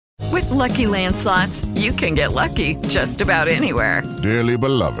Lucky Land Slots, you can get lucky just about anywhere. Dearly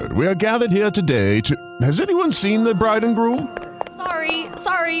beloved, we are gathered here today to... Has anyone seen the bride and groom?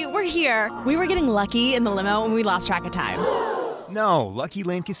 Sorry, we're here. We were getting lucky in the limo and we lost track of time. No, Lucky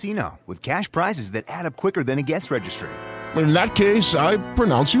Land Casino, with cash prizes that add up quicker than a guest registry. In that case, I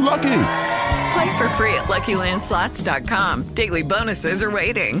pronounce you lucky. Play for free at LuckyLandSlots.com. Daily bonuses are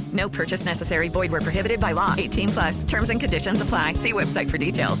waiting. No purchase necessary. Void where prohibited by law. 18+. Terms and conditions apply. See website for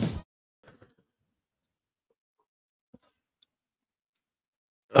details.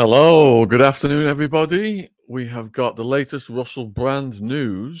 Hello, good afternoon, everybody. We have got the latest Russell Brand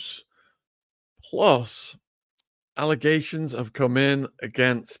news, plus allegations have come in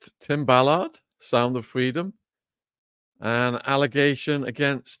against Tim Ballard, Sound of Freedom, and allegation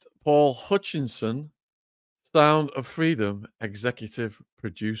against Paul Hutchinson, Sound of Freedom executive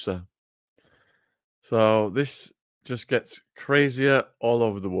producer. So this just gets crazier all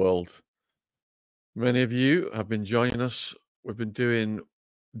over the world. Many of you have been joining us. We've been doing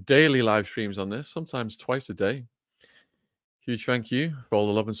daily live streams on this, sometimes twice a day. Huge thank you for all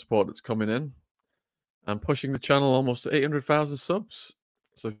the love and support that's coming in and pushing the channel almost to 800,000 subs.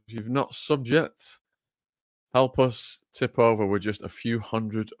 So if you've not subbed yet, help us tip over. We're just a few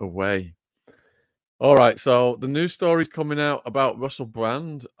hundred away. All right, so the news stories coming out about Russell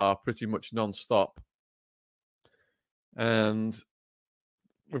Brand are pretty much non-stop. And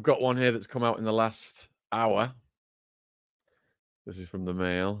we've got one here that's come out in the last hour. This is from the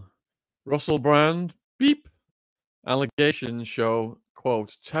Mail. Russell Brand, beep. Allegations show,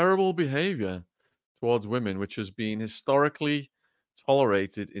 quote, terrible behavior towards women, which has been historically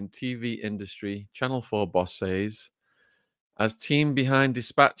tolerated in TV industry, Channel 4 boss says, as team behind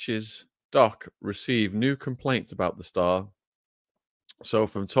Dispatches doc receive new complaints about the star. So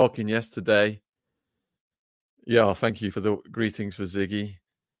from talking yesterday, yeah, thank you for the greetings for Ziggy.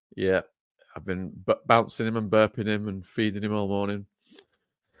 Yeah, I've been bouncing him and burping him and feeding him all morning.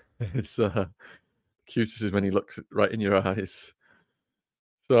 It's cutest is when he looks right in your eyes.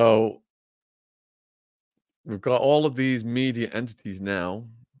 So we've got all of these media entities now.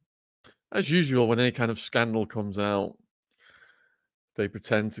 As usual, when any kind of scandal comes out, they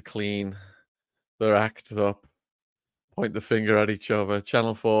pretend to clean their act up, point the finger at each other.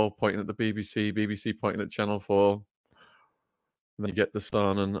 Channel 4 pointing at the BBC, BBC pointing at Channel 4. And then you get the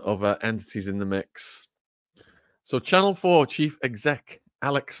Sun and other entities in the mix. So Channel 4 Chief Exec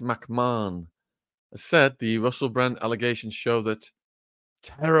Alex McMahon has said the Russell Brand allegations show that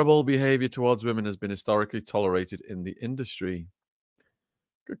terrible behavior towards women has been historically tolerated in the industry.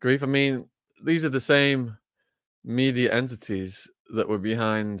 Good grief. I mean, these are the same media entities that were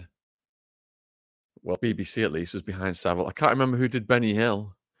behind, well, BBC at least was behind Savile. I can't remember who did Benny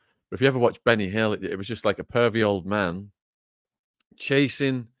Hill. But if you ever watched Benny Hill, it was just like a pervy old man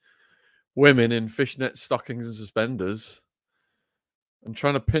chasing women in fishnet stockings and suspenders and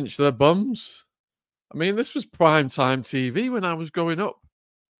trying to pinch their bums. I mean, this was prime time TV when I was growing up.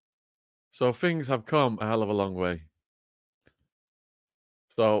 So things have come a hell of a long way.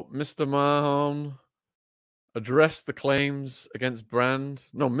 So Mr. Mahon addressed the claims against Brand.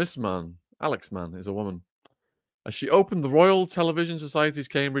 No, Miss Mann. Alex Mann is a woman. As she opened the Royal Television Society's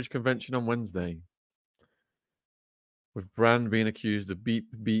Cambridge Convention on Wednesday, with Brand being accused of beep,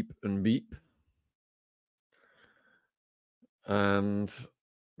 beep, and beep. And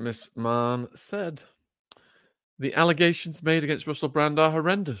Miss Mann said, the allegations made against Russell Brand are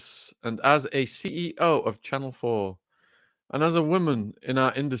horrendous. And as a CEO of Channel 4, and as a woman in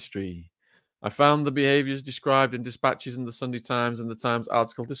our industry, I found the behaviours described in Dispatches in the Sunday Times and the Times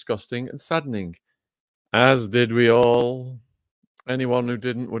article disgusting and saddening. As did we all. Anyone who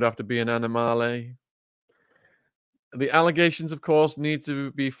didn't would have to be an animale. The allegations, of course, need to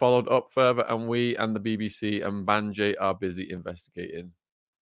be followed up further, and we and the BBC and Banjay are busy investigating.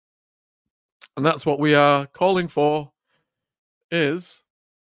 And that's what we are calling for, is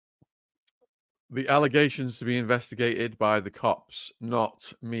the allegations to be investigated by the cops,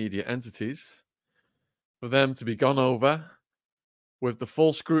 not media entities, for them to be gone over with the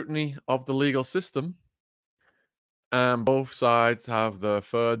full scrutiny of the legal system, and both sides have their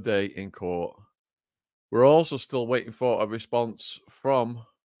third day in court. We're also still waiting for a response from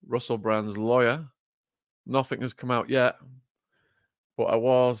Russell Brand's lawyer. Nothing has come out yet, but I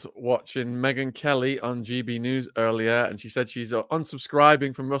was watching Megyn Kelly on GB News earlier, and she said she's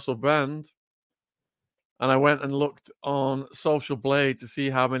unsubscribing from Russell Brand. And I went and looked on Social Blade to see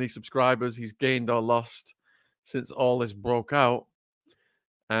how many subscribers he's gained or lost since all this broke out.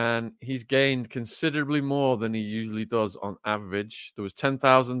 And he's gained considerably more than he usually does on average. There was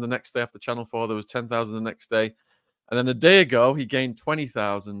 10,000 the next day after Channel 4. There was 10,000 the next day. And then a day ago, he gained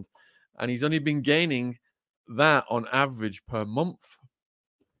 20,000. and he's only been gaining that on average per month.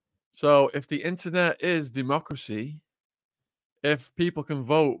 So if the internet is democracy, if people can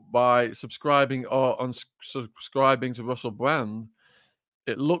vote by subscribing or unsubscribing to Russell Brand,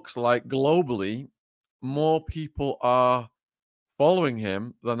 it looks like globally more people are following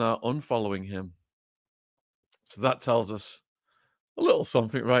him than are unfollowing him. So that tells us a little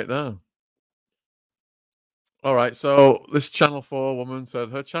something right now. All right, so this Channel 4 woman said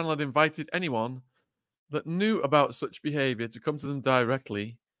her channel had invited anyone that knew about such behavior to come to them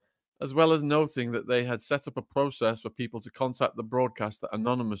directly, as well as noting that they had set up a process for people to contact the broadcaster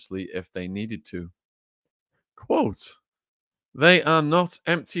anonymously if they needed to. Quote, "They are not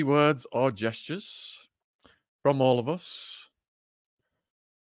empty words or gestures from all of us.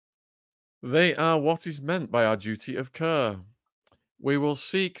 They are what is meant by our duty of care. We will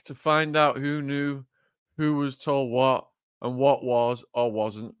seek to find out who knew, who was told what, and what was or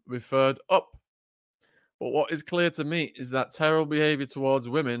wasn't referred up. But what is clear to me is that terrible behavior towards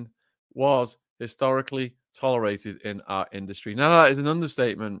women was historically tolerated in our industry." Now, that is an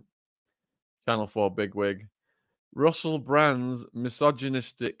understatement, Channel 4 bigwig. Russell Brand's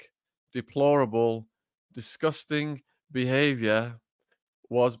misogynistic, deplorable, disgusting behavior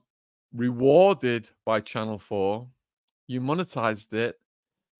was rewarded by Channel 4. You monetized it.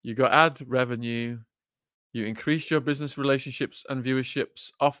 You got ad revenue. You increased your business relationships and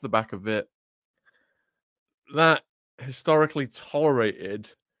viewerships off the back of it. That historically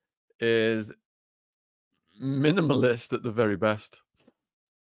tolerated is minimalist at the very best.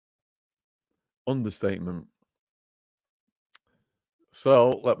 Understatement.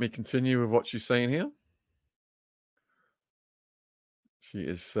 So let me continue with what she's saying here. She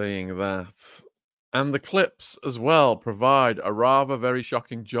is saying that, and the clips as well provide a rather very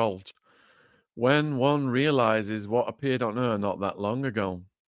shocking jolt when one realizes what appeared on her not that long ago,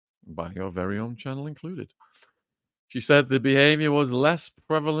 by your very own channel included. She said the behavior was less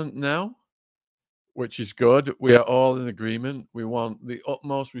prevalent now, which is good. We are all in agreement. We want the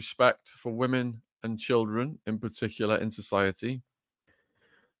utmost respect for women and children in particular in society,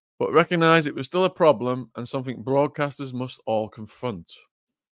 but recognize it was still a problem and something broadcasters must all confront.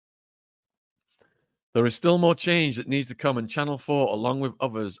 There is still more change that needs to come, and Channel 4, along with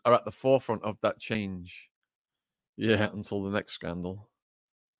others, are at the forefront of that change. Yeah, until the next scandal.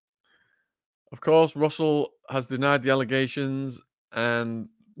 Of course, Russell has denied the allegations, and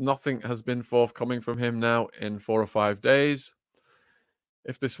nothing has been forthcoming from him now in 4 or 5 days.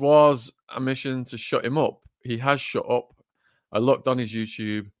 If this was a mission to shut him up, he has shut up. I looked on his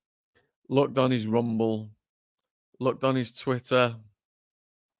YouTube, looked on his Rumble, looked on his Twitter,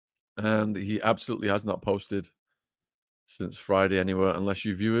 and he absolutely has not posted since Friday anywhere, unless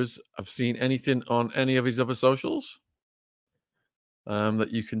you viewers have seen anything on any of his other socials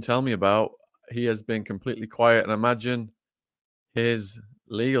that you can tell me about. He has been completely quiet, and I imagine his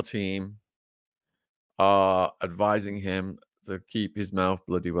legal team are advising him to keep his mouth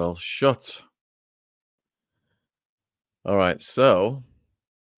bloody well shut. All right, so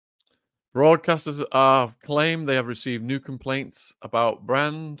broadcasters have claimed they have received new complaints about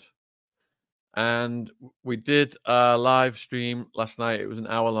Brand, and we did a live stream last night. It was an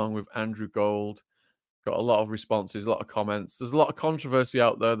hour long with Andrew Gold. Got a lot of responses, a lot of comments. There's a lot of controversy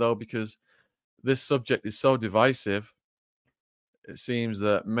out there, though, because this subject is so divisive. It seems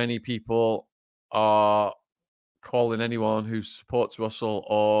that many people are calling anyone who supports Russell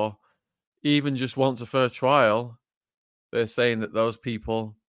or even just wants a fair trial. They're saying that those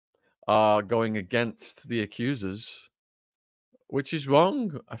people are going against the accusers, which is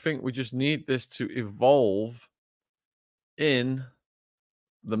wrong. I think we just need this to evolve in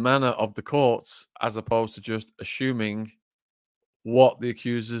the manner of the courts, as opposed to just assuming what the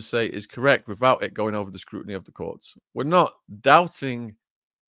accusers say is correct without it going over the scrutiny of the courts. We're not doubting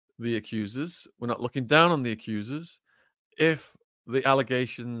the accusers. We're not looking down on the accusers. If the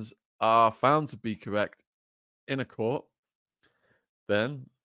allegations are found to be correct in a court, then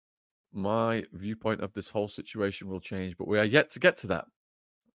my viewpoint of this whole situation will change. But we are yet to get to that.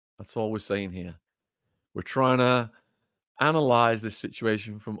 That's all we're saying here. We're trying to analyze this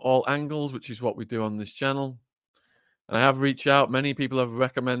situation from all angles, which is what we do on this channel. And I have reached out. Many people have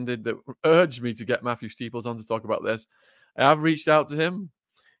recommended, that urged me to get Matthew Steeples on to talk about this. I have reached out to him.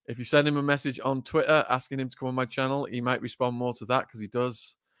 If you send him a message on Twitter asking him to come on my channel, he might respond more to that, because he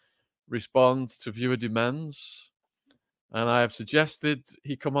does respond to viewer demands. And I have suggested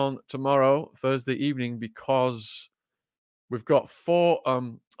he come on tomorrow, Thursday evening, because we've got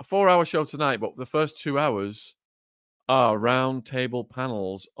a 4-hour show tonight, but the first 2 hours are round table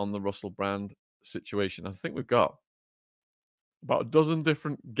panels on the Russell Brand situation. I think we've got about a dozen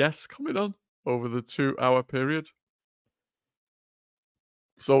different guests coming on over the 2-hour period.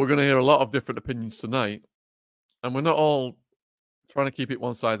 So we're going to hear a lot of different opinions tonight. And we're not all trying to keep it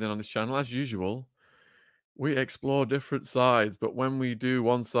one-sided on this channel. As usual, we explore different sides. But when we do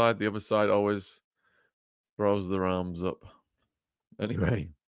one side, the other side always throws their arms up. Anyway.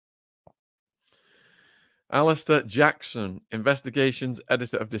 Alistair Jackson, investigations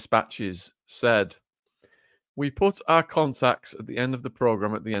editor of Dispatches, said, "We put our contacts at the end of the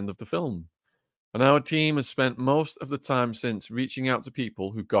program at the end of the film. And our team has spent most of the time since reaching out to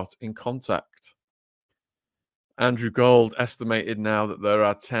people who got in contact. Andrew Gold estimated now that there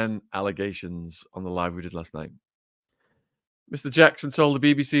are 10 allegations on the live we did last night. Mr. Jackson told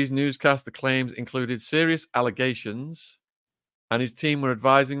the BBC's newscast the claims included serious allegations, and his team were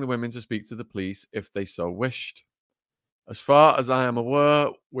advising the women to speak to the police if they so wished. As far as I am aware,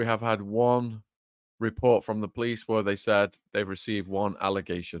 we have had one report from the police where they said they've received one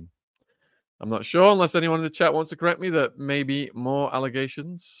allegation. I'm not sure, unless anyone in the chat wants to correct me, that maybe more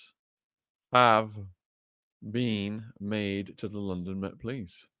allegations have been made to the London Met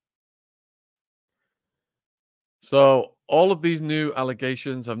Police." So all of these new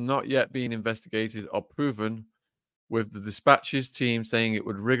allegations have not yet been investigated or proven, with the Dispatches team saying it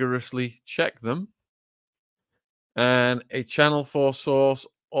would rigorously check them. And a Channel 4 source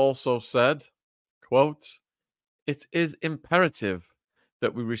also said, quote, "It is imperative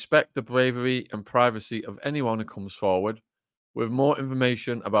that we respect the bravery and privacy of anyone who comes forward with more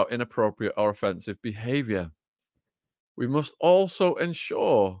information about inappropriate or offensive behavior. We must also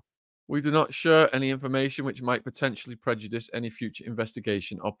ensure we do not share any information which might potentially prejudice any future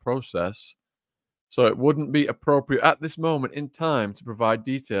investigation or process. So it wouldn't be appropriate at this moment in time to provide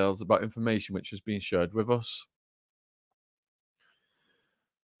details about information which has been shared with us."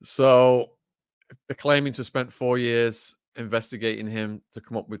 So they're claiming to have spent 4 years investigating him to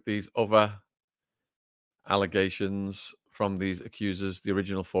come up with these other allegations from these accusers, the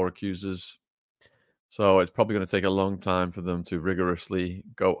original 4 accusers. So it's probably going to take a long time for them to rigorously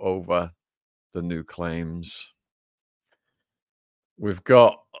go over the new claims. We've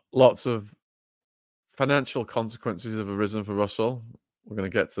got lots of financial consequences have arisen for Russell. We're going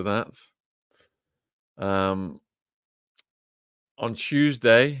to get to that. On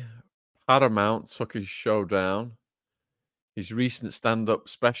Tuesday, Paramount took his show down. His recent stand-up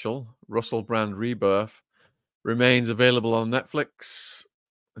special, Russell Brand Rebirth, remains available on Netflix.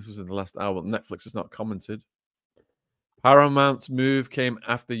 This was in the last hour. Netflix has not commented. Paramount's move came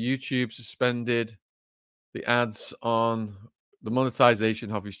after YouTube suspended the ads on the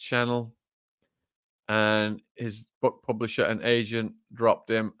monetization of his channel, and his book publisher and agent dropped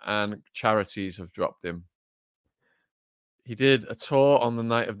him, and charities have dropped him. He did a tour on the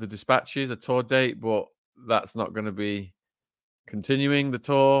night of the Dispatches, a tour date, but that's not going to be continuing the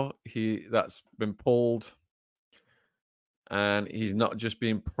tour. That's been pulled. And he's not just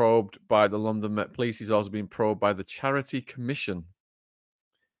being probed by the London Met Police, he's also being probed by the Charity Commission.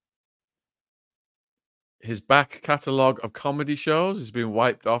 His back catalogue of comedy shows has been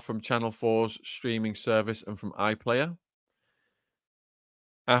wiped off from Channel 4's streaming service and from iPlayer,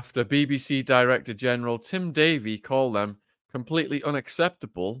 after BBC Director General Tim Davie called them completely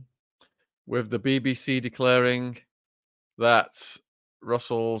unacceptable, with the BBC declaring that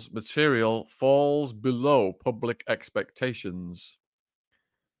Russell's material falls below public expectations.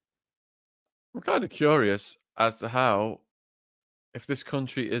 I'm kind of curious as to how, if this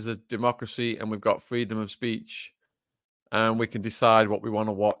country is a democracy and we've got freedom of speech and we can decide what we want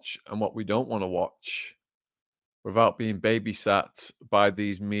to watch and what we don't want to watch without being babysat by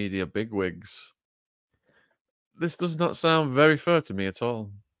these media bigwigs. This does not sound very fair to me at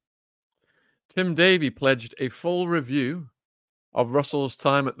all. Tim Davie pledged a full review of Russell's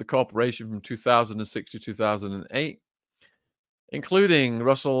time at the corporation from 2006 to 2008, including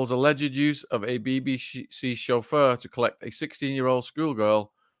Russell's alleged use of a BBC chauffeur to collect a 16-year-old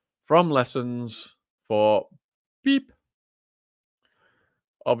schoolgirl from lessons for beep.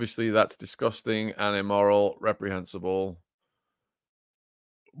 Obviously, that's disgusting and immoral, reprehensible.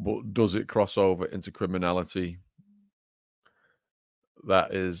 But does it cross over into criminality?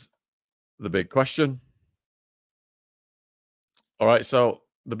 That is the big question. All right, so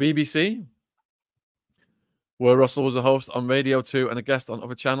the BBC, where Russell was a host on Radio 2 and a guest on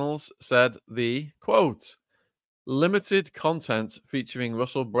other channels, said the, quote, "limited content featuring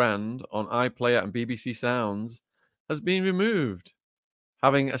Russell Brand on iPlayer and BBC Sounds has been removed,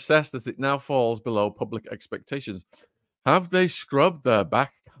 having assessed that it now falls below public expectations." Have they scrubbed their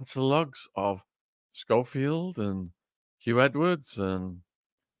back catalogues of Schofield and Hugh Edwards and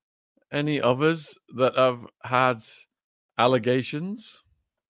any others that have had allegations,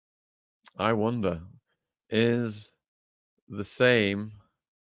 I wonder, is the same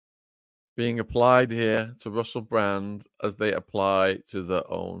being applied here to Russell Brand as they apply to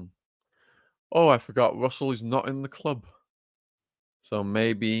their own? Oh, I forgot, Russell is not in the club. So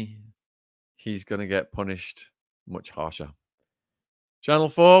maybe he's going to get punished much harsher. Channel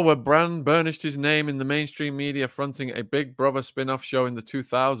 4, where Brand burnished his name in the mainstream media fronting a Big Brother spin-off show in the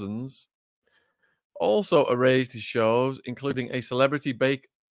 2000s, also erased his shows, including a Celebrity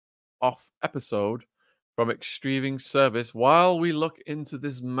Bake-Off episode from its streaming service while we look into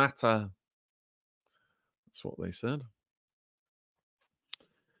this matter. That's what they said.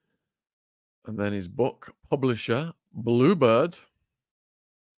 And then his book publisher, Bluebird.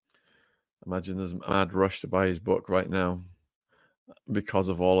 Imagine there's a mad rush to buy his book right now because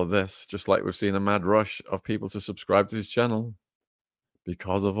of all of this, just like we've seen a mad rush of people to subscribe to his channel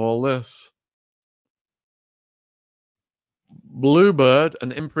because of all this. Bluebird,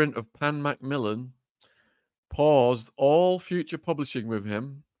 an imprint of Pan Macmillan, paused all future publishing with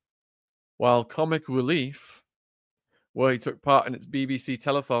him, while Comic Relief, where he took part in its BBC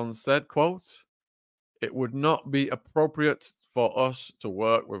telethon, said, quote, "It would not be appropriate for us to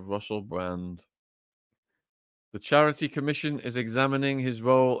work with Russell Brand. The Charity Commission is examining his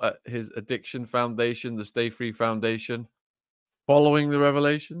role at his addiction foundation, the Stay Free Foundation, following the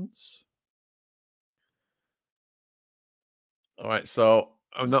revelations." All right, so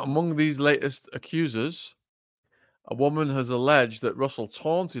among these latest accusers, a woman has alleged that Russell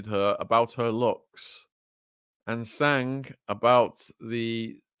taunted her about her looks and sang about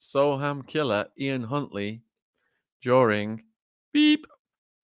the Soham killer, Ian Huntley, during Beep.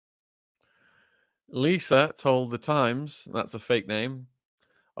 Lisa told The Times, that's a fake name,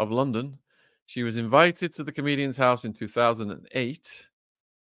 of London, she was invited to the comedian's house in 2008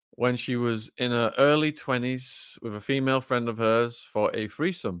 when she was in her early 20s with a female friend of hers for a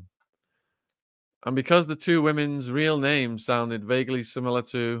threesome. And because the two women's real names sounded vaguely similar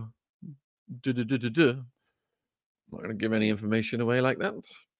to I'm not going to give any information away like that.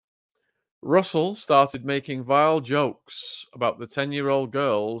 Russell started making vile jokes about the 10-year-old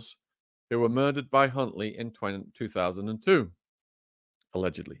girls who were murdered by Huntley in 2002,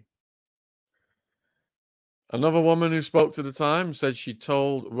 allegedly. Another woman who spoke to The Times said she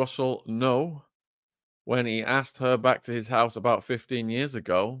told Russell no when he asked her back to his house about 15 years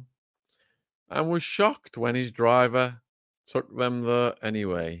ago, and was shocked when his driver took them there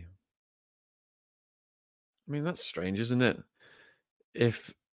anyway. I mean, that's strange, isn't it?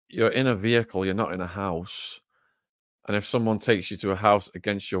 If you're in a vehicle, you're not in a house, and if someone takes you to a house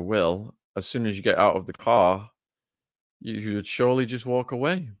against your will, as soon as you get out of the car, you would surely just walk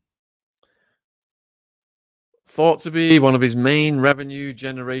away. Thought to be one of his main revenue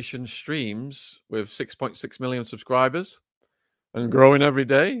generation streams with 6.6 million subscribers and growing every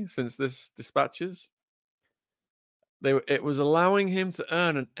day since this dispatches. It was allowing him to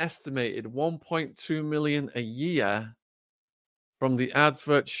earn an estimated 1.2 million a year from the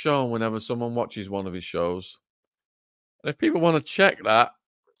adverts shown whenever someone watches one of his shows. And if people want to check that,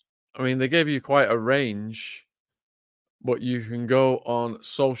 I mean, they gave you quite a range, but you can go on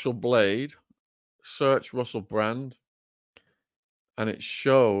Social Blade, search Russell Brand, and it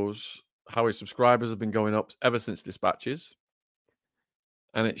shows how his subscribers have been going up ever since dispatches.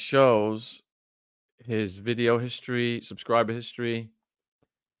 And it shows his video history, subscriber history.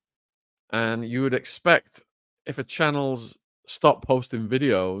 And you would expect if a channel's stopped posting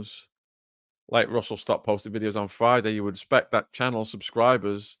videos, like Russell stopped posting videos on Friday, you would expect that channel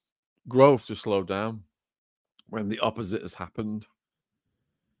subscribers growth to slow down when the opposite has happened.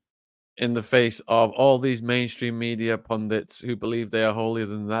 In the face of all these mainstream media pundits who believe they are holier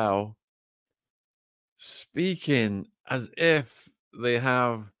than thou, speaking as if they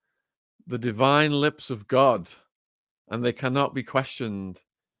have the divine lips of God and they cannot be questioned,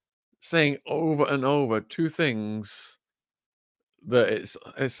 saying over and over two things that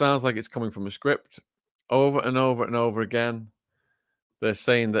it sounds like it's coming from a script. Over and over and over again, they're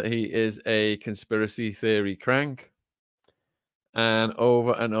saying that he is a conspiracy theory crank. And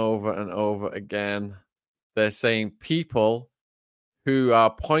over and over and over again, they're saying people who are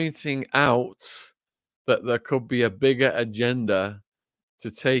pointing out that there could be a bigger agenda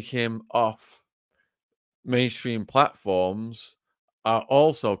to take him off mainstream platforms are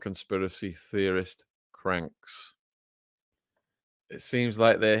also conspiracy theorist cranks. It seems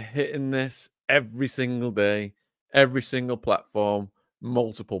like they're hitting this every single day, every single platform,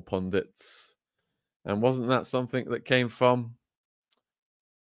 multiple pundits. And wasn't that something that came from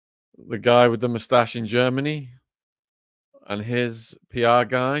the guy with the mustache in Germany and his PR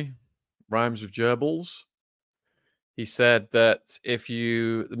guy, rhymes with gerbils? He said that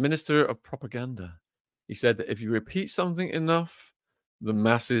the Minister of Propaganda, he said that if you repeat something enough, the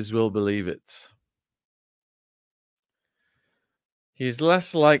masses will believe it. He's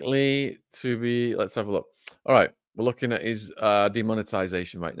less likely to be, let's have a look. All right, we're looking at his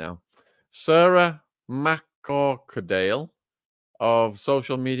demonetization right now. Sarah McCorkadale of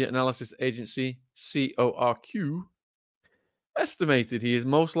social media analysis agency CORQ estimated he is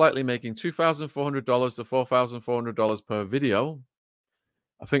most likely making $2,400 to $4,400 per video.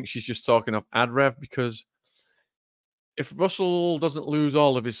 I think she's just talking of ad rev, because if Russell doesn't lose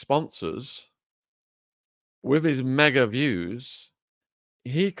all of his sponsors with his mega views,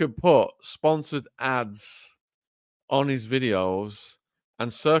 he could put sponsored ads on his videos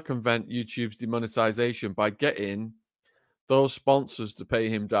and circumvent YouTube's demonetization by getting those sponsors to pay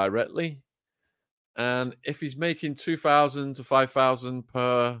him directly. And if he's making $2,000 to $5,000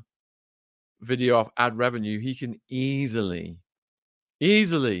 per video of ad revenue, he can easily,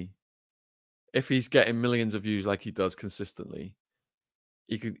 if he's getting millions of views like he does consistently,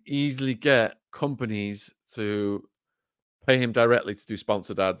 he could easily get companies to pay him directly to do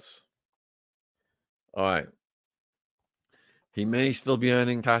sponsored ads. All right. He may still be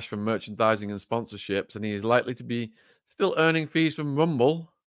earning cash from merchandising and sponsorships, and he is likely to be still earning fees from Rumble,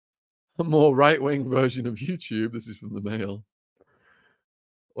 a more right-wing version of YouTube. This is from the Mail.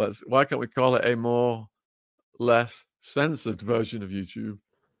 Why can't we call it a more less censored version of YouTube,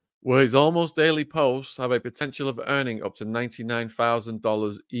 where his almost daily posts have a potential of earning up to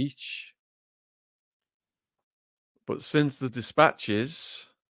 $99,000 each? But since the dispatches,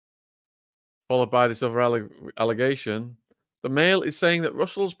 followed by this other allegation, the Mail is saying that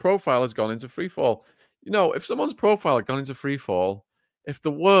Russell's profile has gone into freefall. You know, if someone's profile had gone into freefall, if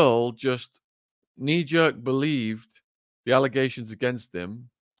the world just knee-jerk believed the allegations against him,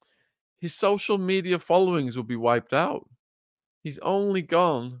 his social media followings would be wiped out. He's only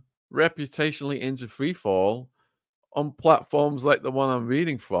gone reputationally into freefall on platforms like the one I'm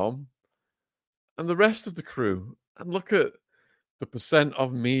reading from, and the rest of the crew. And look at the percent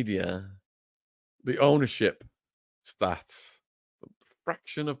of media, the ownership stats, the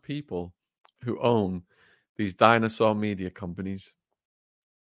fraction of people who own these dinosaur media companies.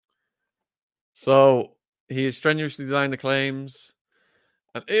 So he is strenuously denying the claims.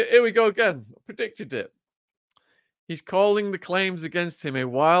 And here we go again. I predicted it. He's calling the claims against him a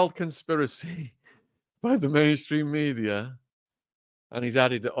wild conspiracy by the mainstream media. And he's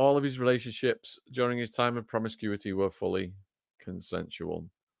added that all of his relationships during his time of promiscuity were fully consensual.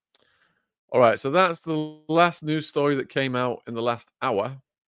 All right, so that's the last news story that came out in the last hour.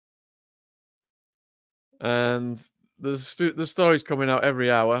 And the stories coming out every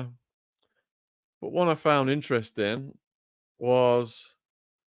hour. But one I found interesting was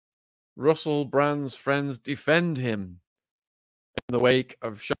Russell Brand's friends defend him in the wake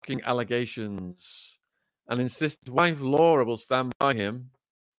of shocking allegations and insist his wife Laura will stand by him.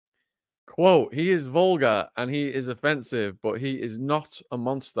 Quote, he is vulgar and he is offensive, but he is not a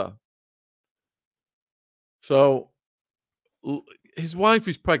monster. So his wife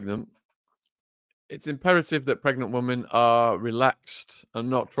is pregnant. It's imperative that pregnant women are relaxed and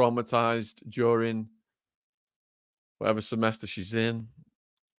not traumatized during whatever semester she's in.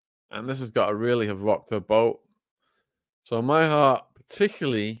 And this has got to really have rocked her boat. So my heart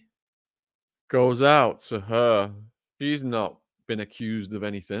particularly goes out to her. She's not been accused of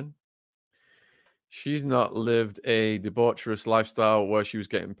anything. She's not lived a debaucherous lifestyle where she was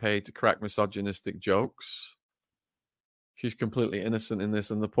getting paid to crack misogynistic jokes. She's completely innocent in this,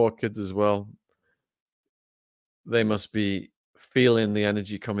 and the poor kids as well. They must be feeling the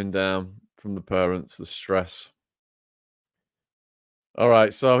energy coming down from the parents, the stress. All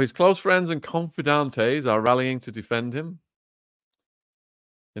right, so his close friends and confidantes are rallying to defend him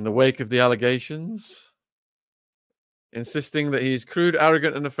in the wake of the allegations, insisting that he's crude,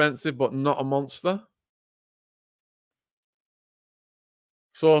 arrogant, and offensive, but not a monster.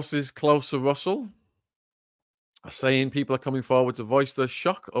 Sources close to Russell are saying people are coming forward to voice their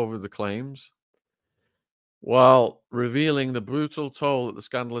shock over the claims, while revealing the brutal toll that the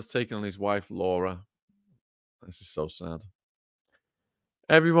scandal has taken on his wife, Laura. This is so sad.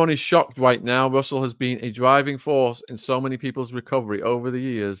 Everyone is shocked right now. Russell has been a driving force in so many people's recovery over the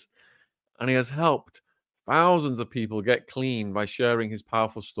years, and he has helped thousands of people get clean by sharing his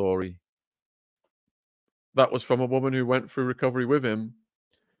powerful story. That was from a woman who went through recovery with him,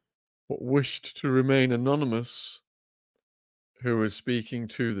 but wished to remain anonymous, who was speaking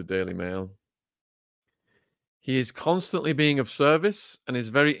to the Daily Mail. He is constantly being of service and is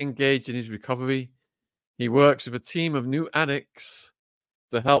very engaged in his recovery. He works with a team of new addicts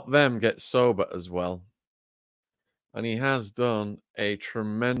to help them get sober as well. And he has done a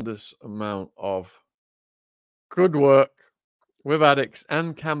tremendous amount of good work with addicts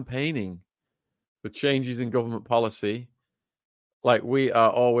and campaigning for changes in government policy, like we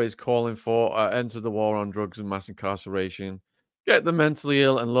are always calling for, end to the war on drugs and mass incarceration, get the mentally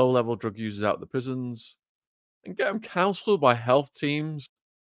ill and low-level drug users out of the prisons, and get them counseled by health teams,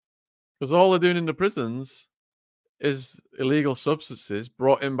 because all they're doing in the prisons is illegal substances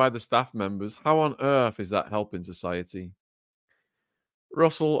brought in by the staff members. How on earth is that helping society?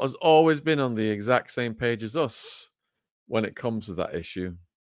 Russell has always been on the exact same page as us when it comes to that issue.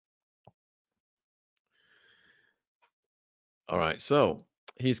 All right, so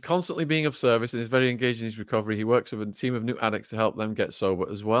he's constantly being of service and is very engaged in his recovery. He works with a team of new addicts to help them get sober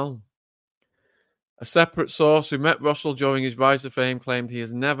as well. A separate source who met Russell during his rise to fame claimed he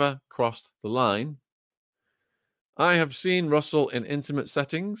has never crossed the line. I have seen Russell in intimate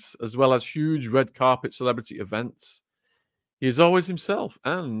settings, as well as huge red carpet celebrity events. He is always himself,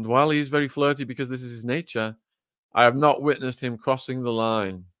 and while he is very flirty because this is his nature, I have not witnessed him crossing the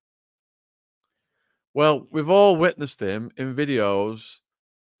line. Well, we've all witnessed him in videos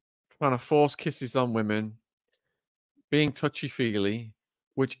trying to force kisses on women, being touchy-feely,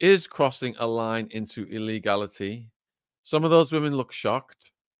 which is crossing a line into illegality. Some of those women look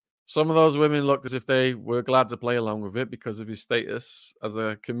shocked. Some of those women looked as if they were glad to play along with it because of his status as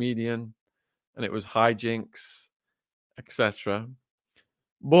a comedian, and it was hijinks, etc.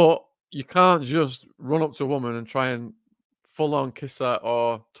 But you can't just run up to a woman and try and full-on kiss her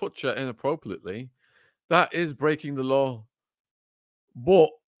or touch her inappropriately. That is breaking the law. But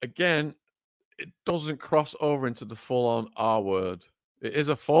again, it doesn't cross over into the full-on R word. It is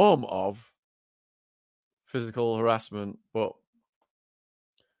a form of physical harassment, and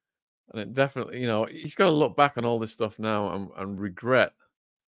it definitely, he's got to look back on all this stuff now and regret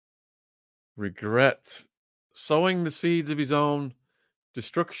sowing the seeds of his own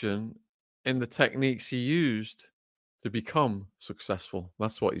destruction in the techniques he used to become successful.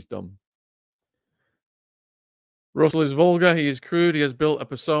 That's what he's done. Russell is vulgar, he is crude, he has built a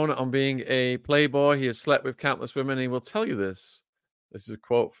persona on being a playboy, he has slept with countless women, and he will tell you this. This is a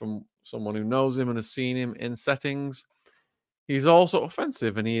quote from someone who knows him and has seen him in settings. He's also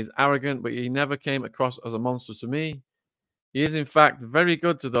offensive and he is arrogant, but he never came across as a monster to me. He is, in fact, very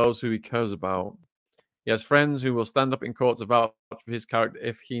good to those who he cares about. He has friends who will stand up in court to vouch for his character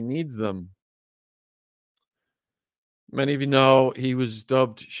if he needs them. Many of you know he was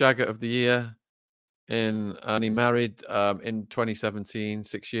dubbed Shagger of the Year, and he married in 2017,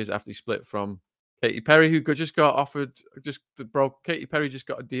 6 years after he split from Katy Perry, who just got offered, Katy Perry just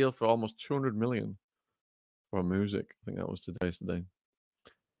got a deal for almost $200 million for music. I think that was today.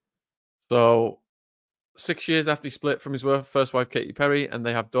 So 6 years after he split from his first wife, Katy Perry, and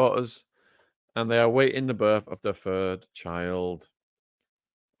they have daughters, and they are awaiting the birth of their third child.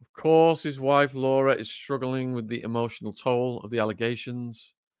 Of course, his wife, Laura, is struggling with the emotional toll of the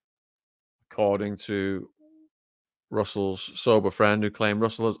allegations, according to Russell's sober friend, who claimed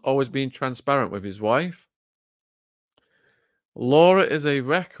Russell has always been transparent with his wife. Laura is a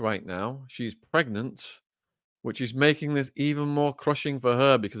wreck right now. She's pregnant, which is making this even more crushing for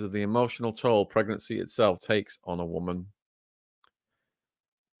her because of the emotional toll pregnancy itself takes on a woman.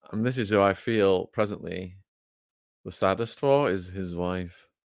 And this is who I feel presently the saddest for, is his wife.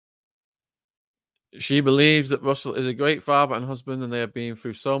 She believes that Russell is a great father and husband, and they have been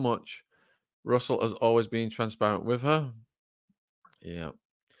through so much. Russell has always been transparent with her. Yeah.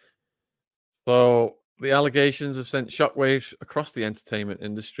 So the allegations have sent shockwaves across the entertainment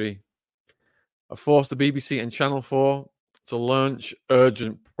industry, have forced the BBC and Channel 4 to launch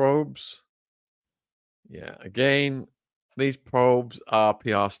urgent probes. Yeah, again, these probes are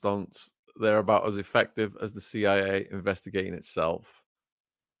PR stunts. They're about as effective as the CIA investigating itself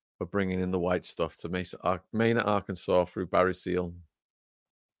for bringing in the white stuff to Maine, Arkansas through Barry Seal.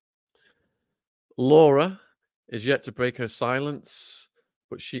 Laura is yet to break her silence,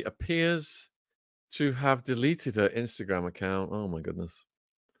 but she appears to have deleted her Instagram account. Oh my goodness.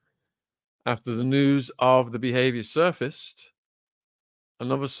 After the news of the behavior surfaced,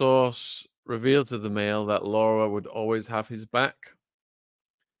 another source revealed to the Mail that Laura would always have his back.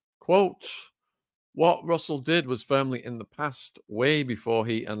 Quote, what Russell did was firmly in the past, way before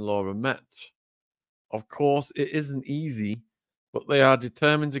he and Laura met. Of course, it isn't easy, but they are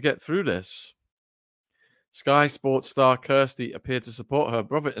determined to get through this. Sky Sports star Kirsty appeared to support her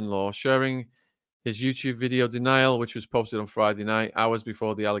brother-in-law, sharing his YouTube video Denial, which was posted on Friday night, hours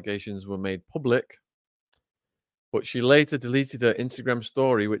before the allegations were made public. But she later deleted her Instagram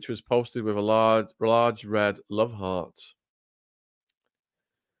story, which was posted with a large red love heart.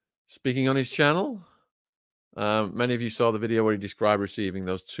 Speaking on his channel, Many of you saw the video where he described receiving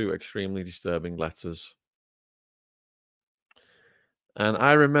those 2 extremely disturbing letters. And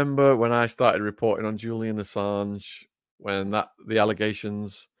I remember when I started reporting on Julian Assange, when the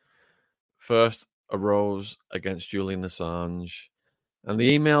allegations first arose against Julian Assange, and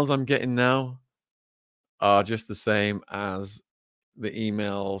the emails I'm getting now are just the same as the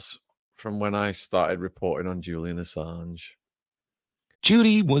emails from when I started reporting on Julian Assange.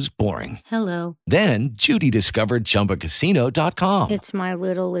 Judy was boring. Hello. Then Judy discovered ChumbaCasino.com. It's my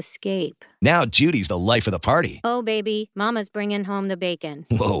little escape. Now Judy's the life of the party. Oh, baby, mama's bringing home the bacon.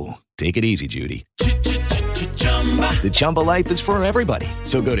 Whoa, take it easy, Judy. The Chumba life is for everybody.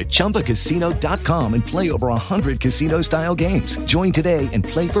 So go to ChumbaCasino.com and play over 100 casino-style games. Join today and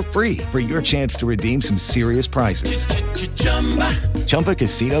play for free for your chance to redeem some serious prizes.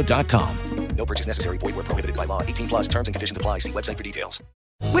 ChumbaCasino.com. No purchase necessary. Void where prohibited by law. 18+ terms and conditions apply. See website for details.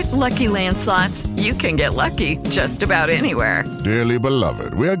 With Lucky Land Slots, you can get lucky just about anywhere. Dearly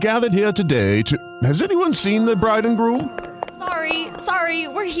beloved, we are gathered here today to... Has anyone seen the bride and groom? Sorry,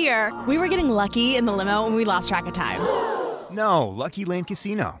 we're here. We were getting lucky in the limo and we lost track of time. No, Lucky Land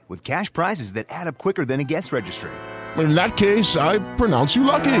Casino, with cash prizes that add up quicker than a guest registry. In that case, I pronounce you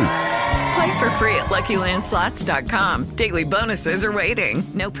lucky. Play for free at LuckyLandSlots.com. Daily bonuses are waiting.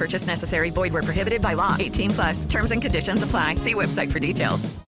 No purchase necessary. Void where prohibited by law. 18+. Terms and conditions apply. See website for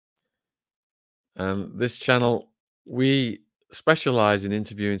details. And this channel, we specialize in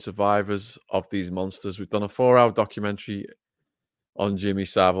interviewing survivors of these monsters. We've done a 4-hour documentary on Jimmy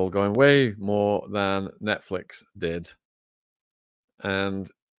Savile, going way more than Netflix did.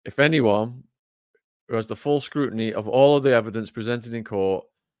 And if anyone who has the full scrutiny of all of the evidence presented in court,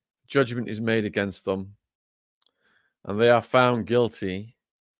 judgment is made against them, and they are found guilty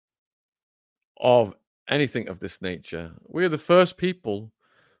of anything of this nature. We are the first people,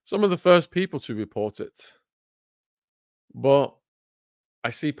 some of the first people to report it. But I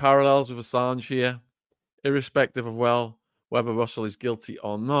see parallels with Assange here, irrespective of, whether Russell is guilty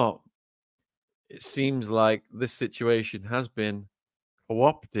or not. It seems like this situation has been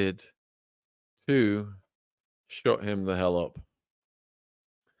co-opted to shut him the hell up.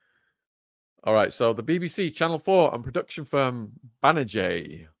 All right, so the BBC, Channel 4, and production firm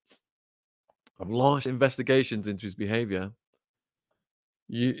Banerjee have launched investigations into his behavior.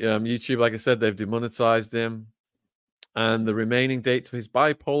 YouTube, like I said, they've demonetized him, and the remaining dates for his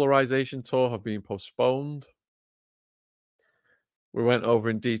bipolarization tour have been postponed. We went over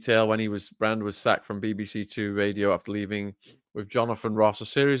in detail when Brand was sacked from BBC Two Radio after leaving with Jonathan Ross a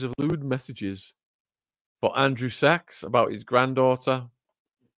series of lewd messages for Andrew Sachs about his granddaughter.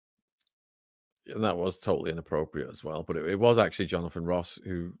 And that was totally inappropriate as well. But it was actually Jonathan Ross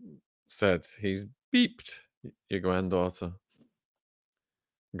who said he's beeped your granddaughter.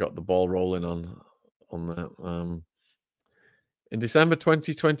 Got the ball rolling on that. In December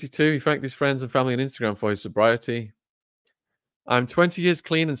 2022, he thanked his friends and family on Instagram for his sobriety. I'm 20 years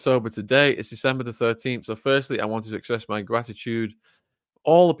clean and sober today. It's December the 13th. So firstly, I wanted to express my gratitude for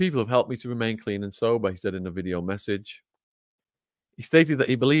all the people who have helped me to remain clean and sober, he said in a video message. He stated that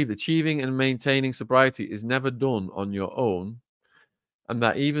he believed achieving and maintaining sobriety is never done on your own, and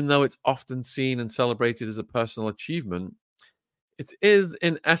that even though it's often seen and celebrated as a personal achievement, it is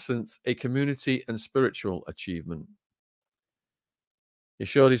in essence a community and spiritual achievement. He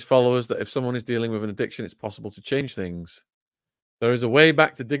assured his followers that if someone is dealing with an addiction, it's possible to change things. There is a way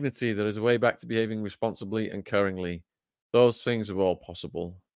back to dignity. There is a way back to behaving responsibly and caringly. Those things are all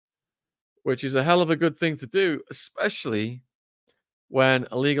possible, which is a hell of a good thing to do, especially when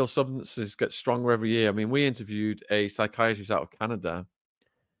illegal substances get stronger every year. I mean, we interviewed a psychiatrist out of Canada,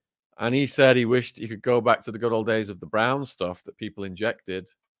 and he said he wished he could go back to the good old days of the brown stuff that people injected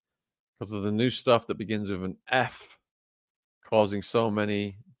because of the new stuff that begins with an F, causing so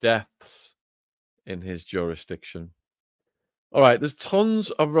many deaths in his jurisdiction. All right, there's tons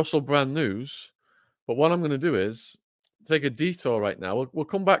of Russell Brand news, but what I'm going to do is take a detour right now. We'll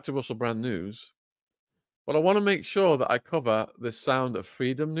come back to Russell Brand news, but I want to make sure that I cover this Sound of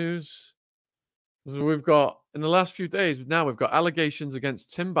Freedom news. So we've got, in the last few days, now we've got allegations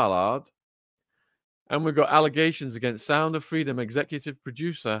against Tim Ballard, and we've got allegations against Sound of Freedom executive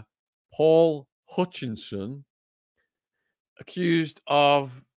producer Paul Hutchinson, accused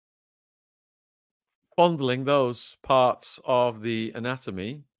of fondling those parts of the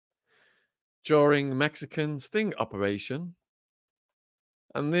anatomy during Mexican sting operation.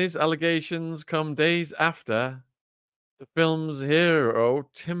 And these allegations come days after the film's hero,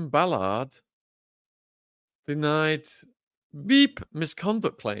 Tim Ballard, denied beep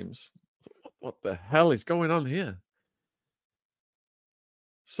misconduct claims. What the hell is going on here?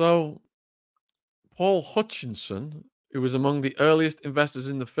 So, Paul Hutchinson, who was among the earliest investors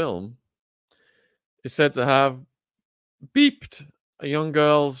in the film, is said to have beeped a young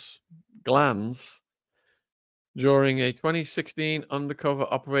girl's glands during a 2016 undercover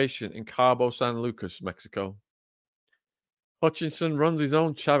operation in Cabo San Lucas, Mexico. Hutchinson runs his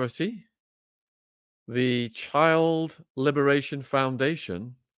own charity, the Child Liberation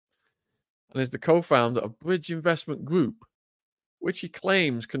Foundation, and is the co-founder of Bridge Investment Group, which he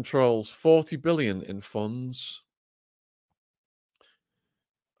claims controls $40 billion in funds.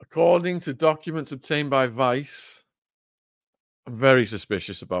 According to documents obtained by Vice, I'm very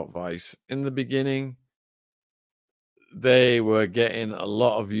suspicious about Vice. In the beginning, they were getting a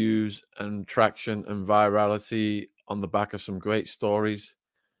lot of views and traction and virality on the back of some great stories.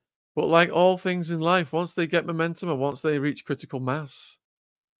 But like all things in life, once they get momentum and once they reach critical mass,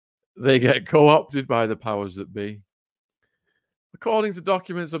 they get co-opted by the powers that be. According to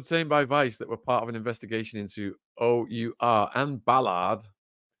documents obtained by Vice that were part of an investigation into OUR and Ballard,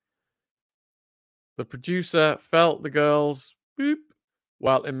 the producer felt the girls boop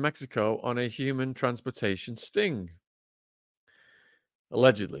while in Mexico on a human transportation sting.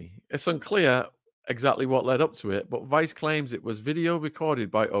 Allegedly. It's unclear exactly what led up to it, but Vice claims it was video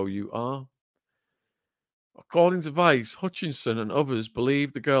recorded by OUR. According to Vice, Hutchinson and others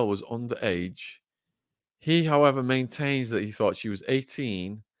believed the girl was underage. He, however, maintains that he thought she was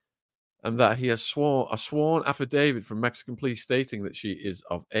 18 and that he has a sworn affidavit from Mexican police stating that she is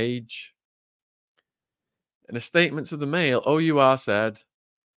of age. In a statement to the Mail, OUR said,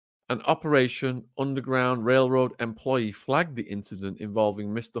 an Operation Underground Railroad employee flagged the incident involving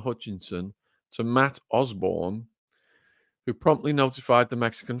Mr. Hutchinson to Matt Osborne, who promptly notified the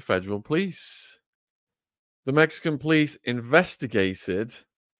Mexican federal police. The Mexican police investigated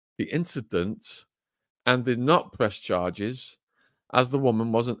the incident and did not press charges, as the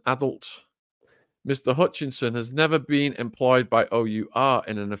woman was an adult. Mr. Hutchinson has never been employed by OUR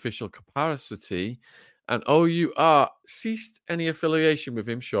in an official capacity, and OUR ceased any affiliation with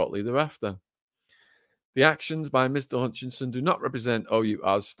him shortly thereafter. The actions by Mr. Hutchinson do not represent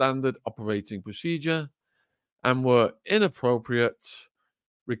OUR's standard operating procedure and were inappropriate,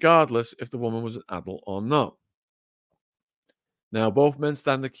 regardless if the woman was an adult or not. Now, both men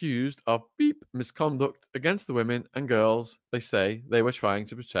stand accused of misconduct against the women and girls they say they were trying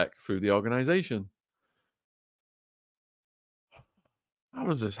to protect through the organization. How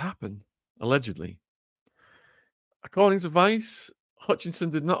does this happen? Allegedly. According to Vice,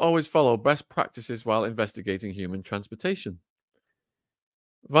 Hutchinson did not always follow best practices while investigating human transportation.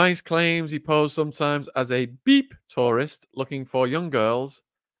 Vice claims he posed sometimes as a beep tourist looking for young girls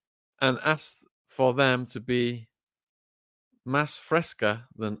and asked for them to be más fresca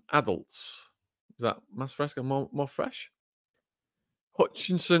than adults. Is that más fresca, more fresh?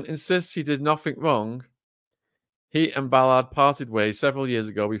 Hutchinson insists he did nothing wrong. He and Ballard parted ways several years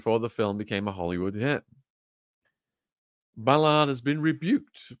ago before the film became a Hollywood hit. Ballard has been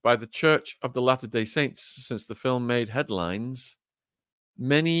rebuked by the Church of the Latter-day Saints since the film made headlines.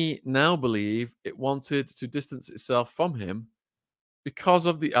 Many now believe it wanted to distance itself from him because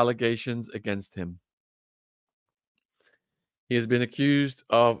of the allegations against him. He has been accused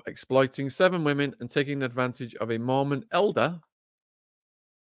of exploiting 7 women and taking advantage of a Mormon elder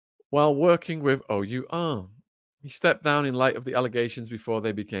while working with OUR. He stepped down in light of the allegations before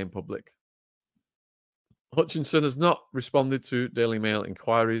they became public. Hutchinson has not responded to Daily Mail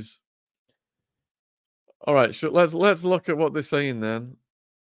inquiries. All right, so let's look at what they're saying then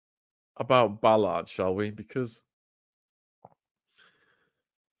about Ballard, shall we? Because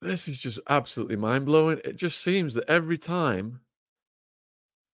this is just absolutely mind-blowing. It just seems that every time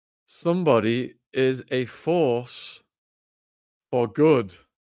somebody is a force for good,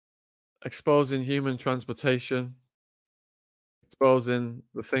 exposing human transportation, exposing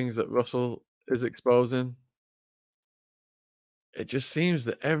the things that Russell is exposing, it just seems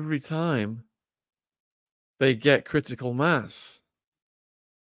that every time they get critical mass,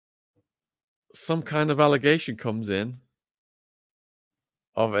 some kind of allegation comes in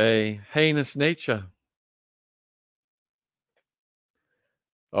of a heinous nature.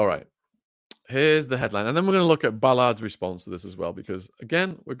 All right, here's the headline. And then we're going to look at Ballard's response to this as well, because,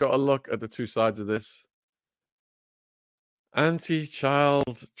 again, we've got to look at the two sides of this.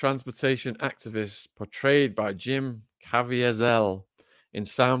 Anti-child transportation activist portrayed by Jim Caviezel in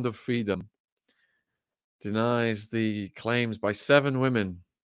Sound of Freedom denies the claims by 7 women.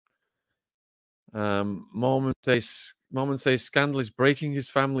 Mormon says scandal is breaking his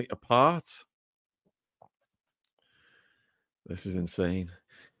family apart. This is insane.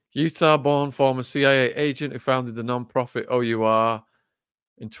 Utah-born former CIA agent who founded the non-profit OUR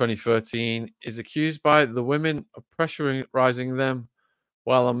in 2013, is accused by the women of pressurizing them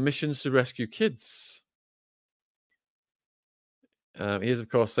while on missions to rescue kids. He is, of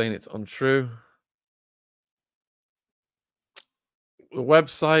course, saying it's untrue. The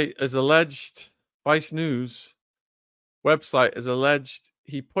website is alleged, Vice News website is alleged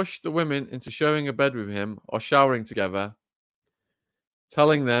he pushed the women into sharing a bed with him or showering together,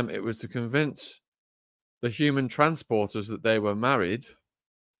 telling them it was to convince the human transporters that they were married.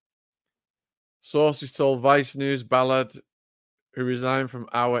 Sources told Vice News Ballard, who resigned from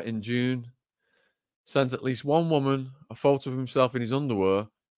Hour in June, sent at least one woman a photo of himself in his underwear,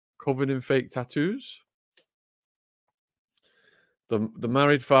 covered in fake tattoos. The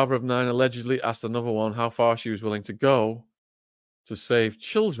married father of 9 allegedly asked another one how far she was willing to go to save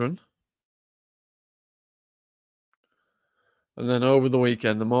children. And then over the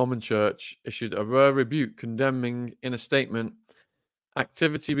weekend, the Mormon Church issued a rare rebuke condemning in a statement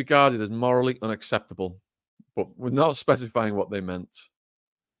activity regarded as morally unacceptable, but with not specifying what they meant.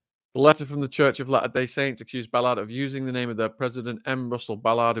 The letter from the Church of Latter-day Saints accused Ballard of using the name of their president, M. Russell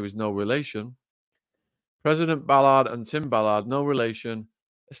Ballard, who is no relation. President Ballard and Tim Ballard, no relation,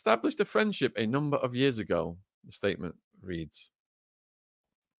 established a friendship a number of years ago, the statement reads.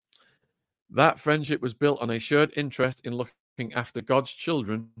 That friendship was built on a shared interest in looking after God's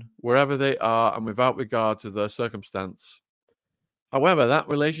children, wherever they are and without regard to their circumstance. However, that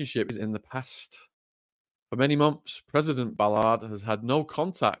relationship is in the past. For many months, President Ballard has had no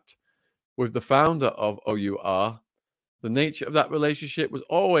contact with the founder of OUR. The nature of that relationship was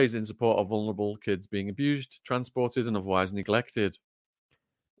always in support of vulnerable kids being abused, transported, and otherwise neglected.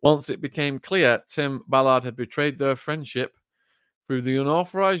 Once it became clear Tim Ballard had betrayed their friendship through the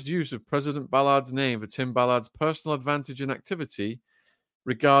unauthorized use of President Ballard's name for Tim Ballard's personal advantage and activity,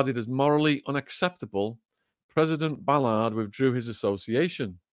 regarded as morally unacceptable, President Ballard withdrew his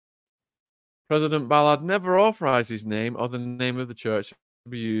association. President Ballard never authorized his name or the name of the church to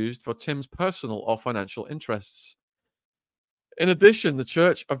be used for Tim's personal or financial interests. In addition, the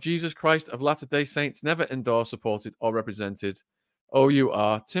Church of Jesus Christ of Latter-day Saints never endorsed, supported, or represented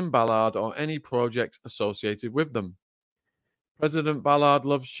OUR, Tim Ballard, or any projects associated with them. President Ballard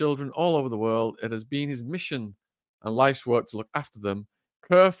loves children all over the world. It has been his mission and life's work to look after them,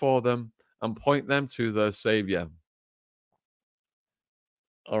 care for them, and point them to their Savior.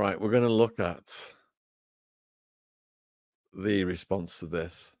 All right, we're going to look at the response to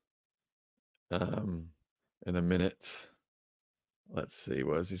this in a minute. Let's see,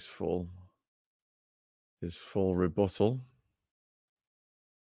 where's his full rebuttal?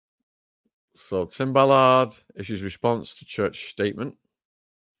 So Tim Ballard issues response to church statement.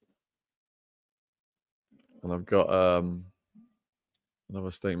 And I've got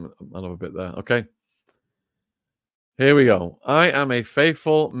another statement, another bit there. Okay. Here we go. I am a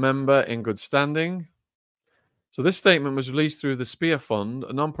faithful member in good standing. So this statement was released through the Spear Fund,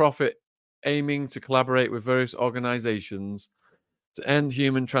 a nonprofit aiming to collaborate with various organizations to end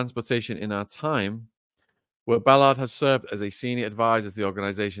human transportation in our time, where Ballard has served as a senior advisor to the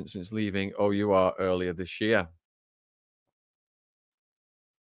organization since leaving OUR earlier this year.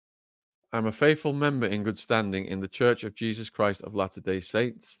 I'm a faithful member in good standing in the Church of Jesus Christ of Latter-day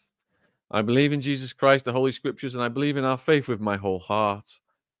Saints. I believe in Jesus Christ, the Holy Scriptures, and I believe in our faith with my whole heart.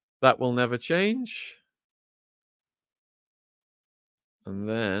 That will never change. And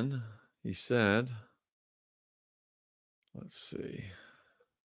then he said, let's see.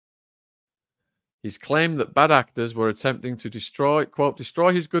 He's claimed that bad actors were attempting to destroy, quote,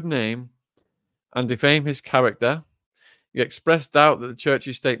 destroy his good name and defame his character. He expressed doubt that the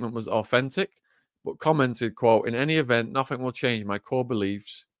church's statement was authentic, but commented, quote, in any event, nothing will change my core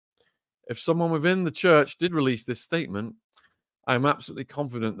beliefs. If someone within the church did release this statement, I'm absolutely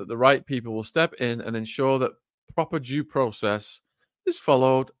confident that the right people will step in and ensure that proper due process is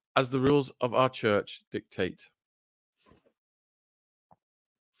followed as the rules of our church dictate.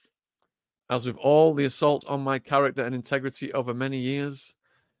 As with all the assault on my character and integrity over many years,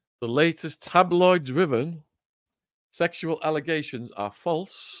 the latest tabloid-driven sexual allegations are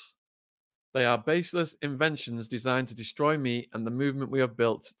false. They are baseless inventions designed to destroy me and the movement we have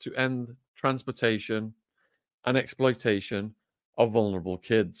built to end transportation and exploitation of vulnerable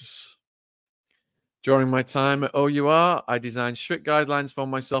kids. During my time at OUR, I designed strict guidelines for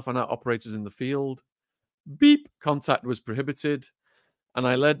myself and our operators in the field. Beep contact was prohibited, and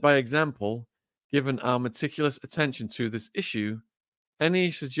I led by example. Given our meticulous attention to this issue,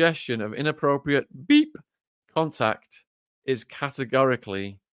 any suggestion of inappropriate beep contact is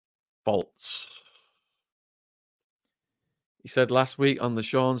categorically false. He said last week on the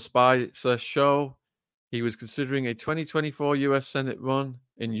Sean Spicer show, he was considering a 2024 U.S. Senate run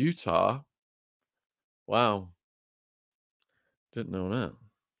in Utah. Wow. Didn't know that.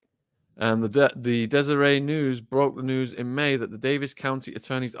 And the Deseret News broke the news in May that the Davis County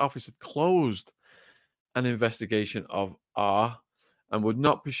Attorney's Office had closed an investigation of R and would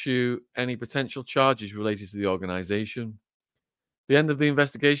not pursue any potential charges related to the organization. The end of the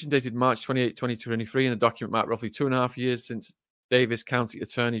investigation, dated March 28, 2023, in a document marked roughly 2.5 years since Davis County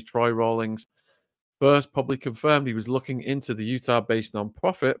Attorney Troy Rawlings first publicly confirmed he was looking into the Utah-based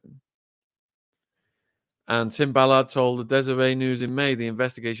nonprofit. And Tim Ballard told the Deseret News in May the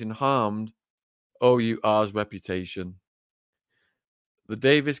investigation harmed OUR's reputation. The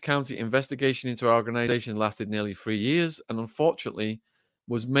Davis County investigation into our organization lasted nearly 3 years and unfortunately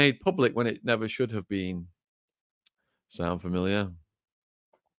was made public when it never should have been. Sound familiar?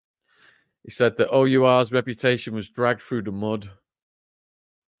 He said that OUR's reputation was dragged through the mud.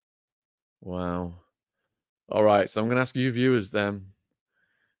 Wow. All right, so I'm going to ask you viewers then.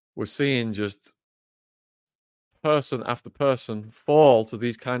 We're seeing just person after person fall to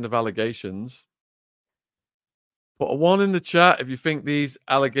these kind of allegations. Put a 1 in the chat if you think these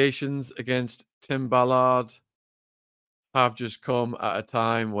allegations against Tim Ballard have just come at a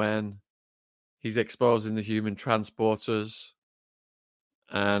time when he's exposing the human transporters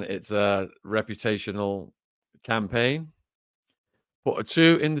and it's a reputational campaign. Put a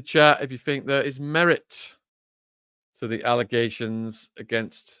 2 in the chat if you think there is merit to the allegations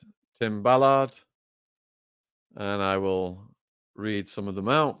against Tim Ballard. And I will read some of them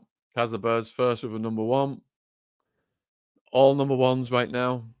out. Kazabers first with a number 1. All number 1s right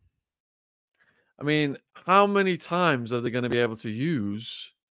now. I mean, how many times are they going to be able to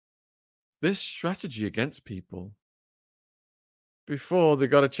use this strategy against people before they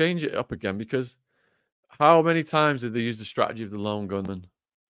got to change it up again? Because how many times did they use the strategy of the lone gunman?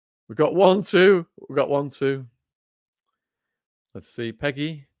 We've got 1, 2. We've got 1, 2. Let's see.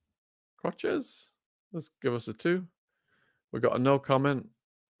 Peggy Crotches. Let's give us a 2. We've got a no comment,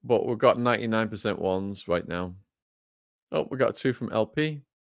 but we've got 99% 1s right now. Oh, we got a 2 from LP.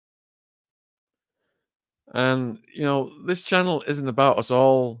 And, you know, this channel isn't about us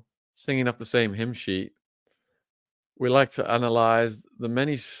all singing off the same hymn sheet. We like to analyze the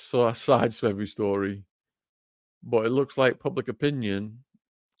many sides to every story. But it looks like public opinion,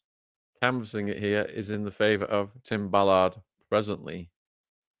 canvassing it here, is in the favor of Tim Ballard presently.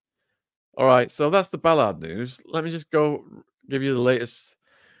 All right, so that's the Ballard news. Let me just go give you the latest.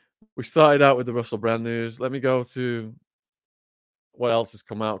 We started out with the Russell Brand news. Let me go to what else has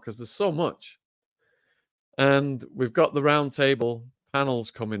come out, because there's so much. And we've got the round table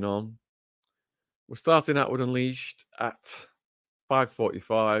panels coming on. We're starting out with Unleashed at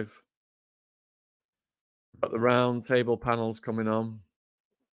 5:45. We've got the round table panels coming on.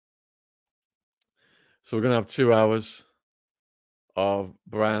 So we're going to have 2 hours of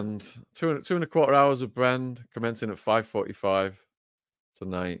Brand, 2.25 hours of Brand, commencing at 5:45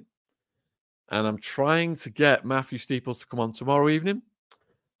 tonight. And I'm trying to get Matthew Steeples to come on tomorrow evening.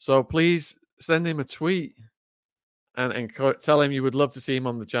 So please send him a tweet and tell him you would love to see him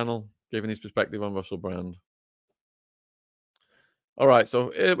on the channel, giving his perspective on Russell Brand. All right,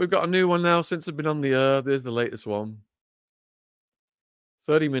 so we've got a new one now since I've been on the air. There's the latest one.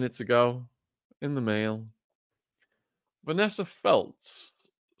 30 minutes ago in the mail. Vanessa Feltz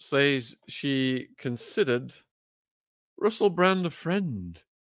says she considered Russell Brand a friend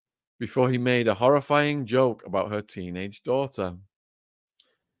before he made a horrifying joke about her teenage daughter.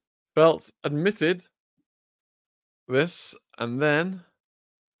 Feltz admitted this, and then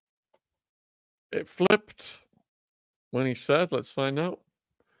it flipped when he said, let's find out.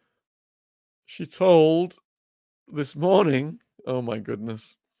 She told This Morning, oh my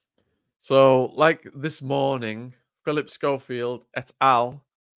goodness. So, like This Morning, Philip Schofield et al.,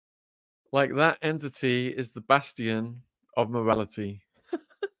 like that entity is the bastion of morality.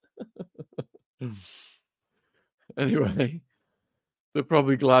 Anyway, they're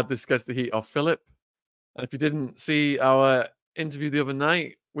probably glad this gets the heat off Philip. And if you didn't see our interview the other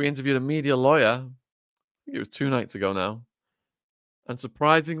night, we interviewed a media lawyer. I think it was 2 nights ago now. And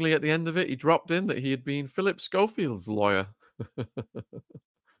surprisingly, at the end of it, he dropped in that he had been Philip Schofield's lawyer.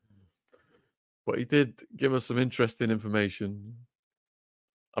 But he did give us some interesting information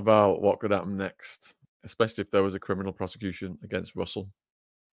about what could happen next, especially if there was a criminal prosecution against Russell.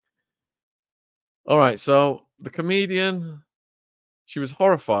 All right, so the comedian, she was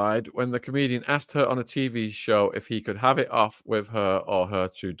horrified when the comedian asked her on a TV show if he could have it off with her or her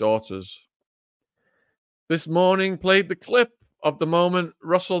 2 daughters. This Morning played the clip of the moment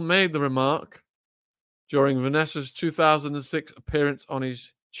Russell made the remark during Vanessa's 2006 appearance on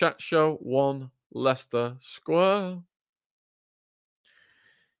his chat show, One Leicester Square.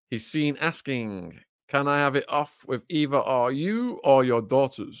 He's seen asking, "Can I have it off with either or you or your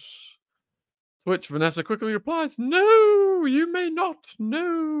daughters?" To which Vanessa quickly replies, "No, you may not.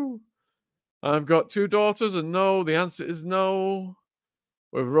 No. I've got 2 daughters, and no, the answer is no."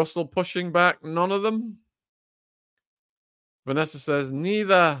 With Russell pushing back, "None of them?" Vanessa says,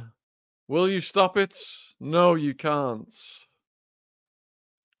 "Neither. Will you stop it?" "No, you can't."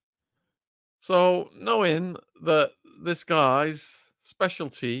 So, knowing that this guy's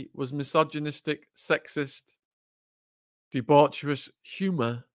specialty was misogynistic, sexist, debaucherous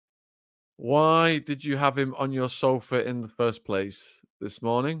humor, why did you have him on your sofa in the first place this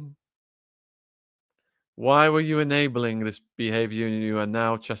morning? Why were you enabling this behavior you are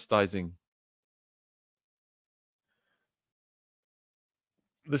now chastising?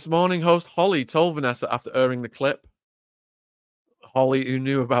 This morning, host Holly told Vanessa after airing the clip, Holly, who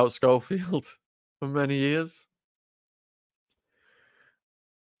knew about Schofield for many years.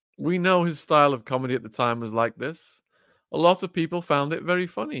 We know his style of comedy at the time was like this. A lot of people found it very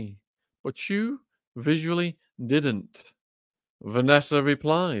funny, but you visually didn't. Vanessa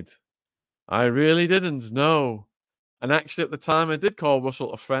replied, "I really didn't, no. And actually at the time I did call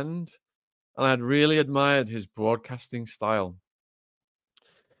Russell a friend, and I had really admired his broadcasting style.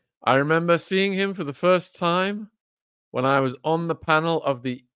 I remember seeing him for the first time when I was on the panel of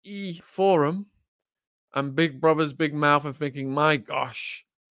the E Forum and Big Brother's Big Mouth and thinking, my gosh,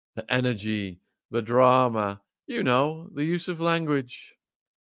 the energy, the drama, the use of language."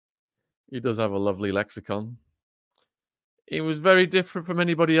 He does have a lovely lexicon. He was very different from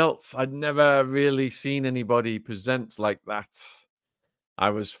anybody else. I'd never really seen anybody present like that. I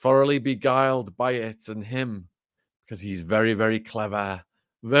was thoroughly beguiled by it and him because he's very, very clever,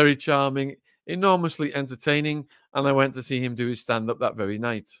 very charming, enormously entertaining, and I went to see him do his stand-up that very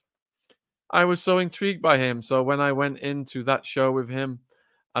night. I was so intrigued by him, so when I went into that show with him,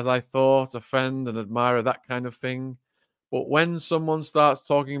 as I thought, a friend, an admirer, that kind of thing, but when someone starts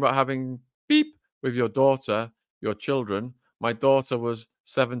talking about having beep with your daughter, your children, my daughter was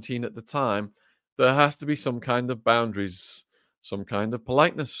 17 at the time, there has to be some kind of boundaries, some kind of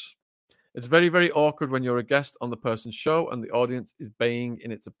politeness. It's very, very awkward when you're a guest on the person's show and the audience is baying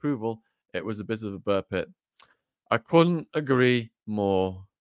in its approval. It was a bit of a burr pit. I couldn't agree more.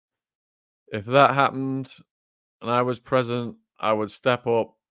 If that happened and I was present, I would step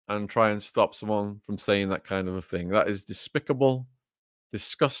up and try and stop someone from saying that kind of a thing. That is despicable,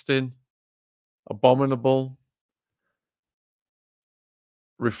 disgusting, abominable,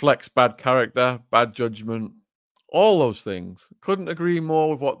 reflects bad character, bad judgment, all those things. Couldn't agree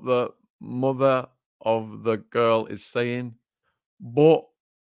more with what the mother of the girl is saying. But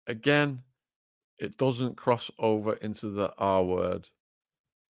again, it doesn't cross over into the R word.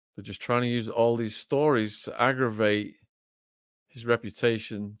 They're just trying to use all these stories to aggravate his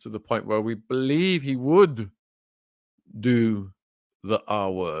reputation to the point where we believe he would do the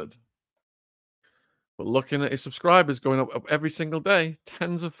R word. But looking at his subscribers going up every single day,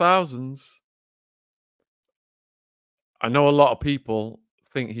 tens of thousands. I know a lot of people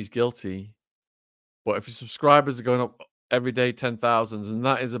think he's guilty, but if his subscribers are going up every day, 10,000s, and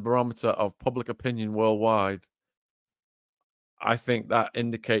that is a barometer of public opinion worldwide, I think that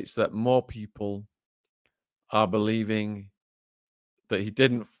indicates that more people are believing that he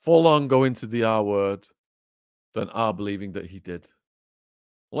didn't full on go into the R word than are believing that he did.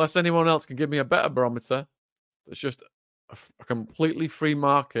 Unless anyone else can give me a better barometer, it's just a completely free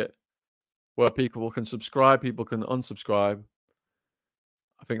market where people can subscribe, people can unsubscribe.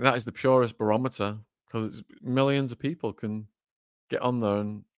 I think that is the purest barometer because millions of people can get on there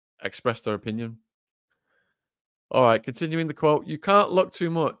and express their opinion. All right, continuing the quote, "You can't look too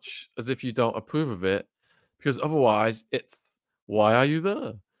much as if you don't approve of it because otherwise it's, why are you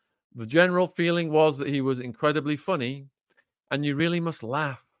there? The general feeling was that he was incredibly funny and you really must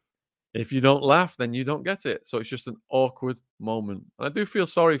laugh. If you don't laugh, then you don't get it. So it's just an awkward moment." And I do feel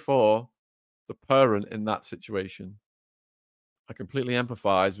sorry for the parent in that situation. I completely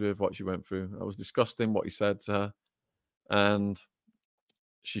empathize with what she went through. It was disgusting what he said to her. And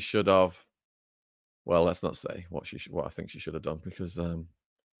she should have, well, let's not say what I think she should have done because it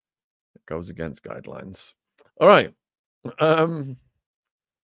goes against guidelines. All right.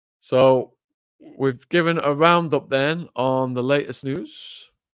 So we've given a roundup then on the latest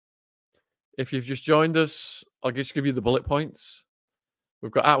news. If you've just joined us, I'll just give you the bullet points.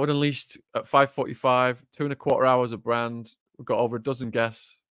 We've got Outward Unleashed at 5:45, 2.25 hours of brand. We've got over a dozen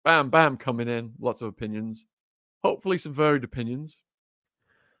guests. Bam, bam, coming in. Lots of opinions. Hopefully some varied opinions.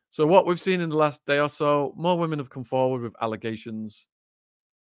 So what we've seen in the last day or so, more women have come forward with allegations.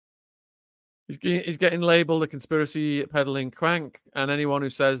 He's getting labeled a conspiracy peddling crank, and anyone who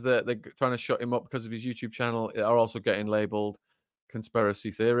says that they're trying to shut him up because of his YouTube channel are also getting labeled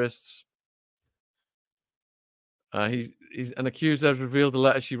conspiracy theorists. He's an accuser has revealed the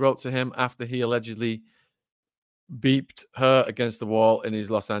letter she wrote to him after he allegedly beeped her against the wall in his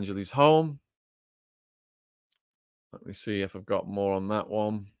Los Angeles home. Let me see if I've got more on that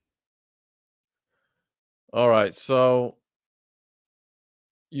one. All right, so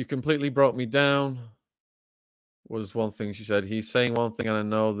you completely broke me down was one thing she said. He's saying one thing and I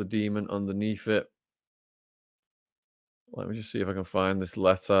know the demon underneath it. Let me just see if I can find this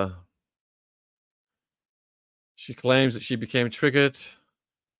letter. She claims that she became triggered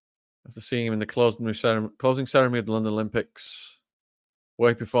after seeing him in the closing ceremony of the London Olympics,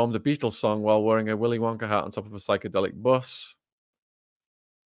 where he performed a Beatles song while wearing a Willy Wonka hat on top of a psychedelic bus.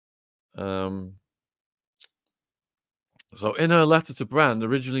 So in her letter to Brand,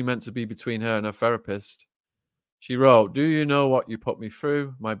 originally meant to be between her and her therapist, she wrote, "Do you know what you put me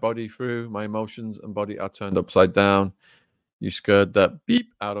through? My body through, my emotions and body are turned upside down. You scared that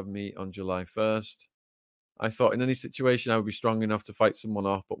beep out of me on July 1st. I thought in any situation I would be strong enough to fight someone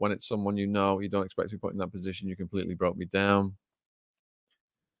off, but when it's someone you know, you don't expect to be put in that position, you completely broke me down."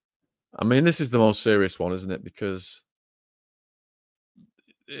 I mean, this is the most serious one, isn't it? Because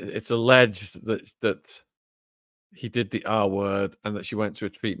it's alleged that he did the R word and that she went to a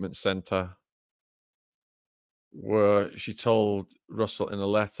treatment center where she told Russell in a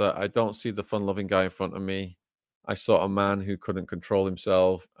letter, "I don't see the fun-loving guy in front of me. I saw a man who couldn't control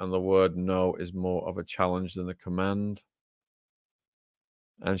himself, and the word no is more of a challenge than a command."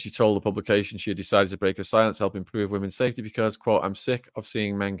 And she told the publication she had decided to break her silence to help improve women's safety because, quote, "I'm sick of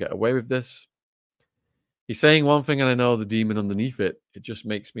seeing men get away with this. He's saying one thing and I know the demon underneath it. It just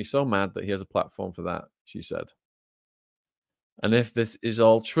makes me so mad that he has a platform for that," she said. And if this is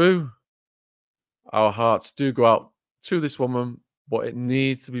all true, our hearts do go out to this woman, but it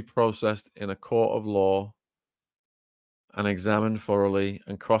needs to be processed in a court of law and examined thoroughly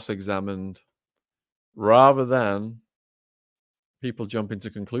and cross-examined rather than people jump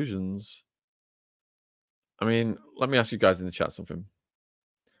into conclusions. I mean, let me ask you guys in the chat something.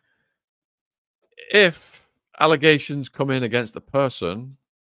 If allegations come in against a person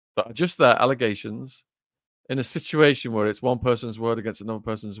that are just their allegations in a situation where it's one person's word against another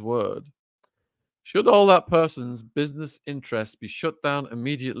person's word, should all that person's business interests be shut down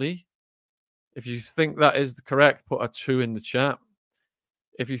immediately? If you think that is correct, put a 2 in the chat.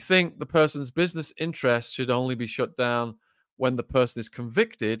 If you think the person's business interests should only be shut down when the person is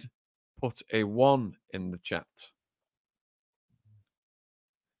convicted, put a 1 in the chat.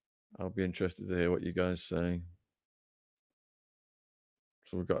 I'll be interested to hear what you guys say.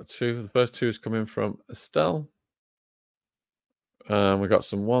 So we've got 2. The first 2 is coming from Estelle. We've got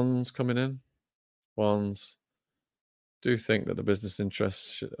some 1s coming in. 1s. Do think that the business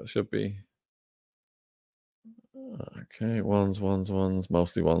interests should be. Okay, 1s.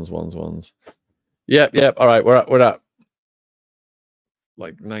 Mostly 1s. Yep. All right, we're at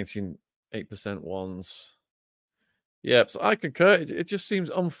like 98% 1s. Yep, so I concur. It just seems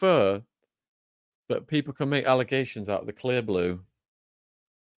unfair that people can make allegations out of the clear blue.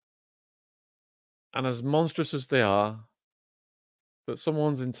 And as monstrous as they are, that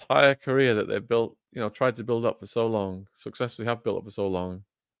someone's entire career that they've built, tried to build up for so long, successfully have built up for so long,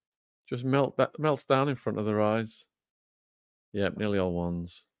 just melts down in front of their eyes. Yep, nearly all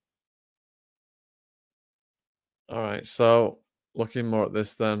 1s. All right, so looking more at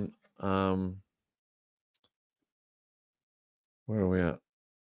this then. Where are we at?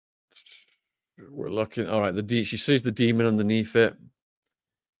 We're looking. All right, she sees the demon underneath it.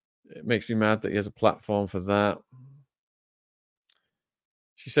 It makes me mad that he has a platform for that.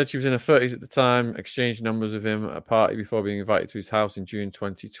 She said she was in her 30s at the time, exchanged numbers with him at a party before being invited to his house in June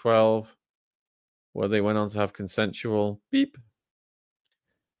 2012, where they went on to have consensual beep.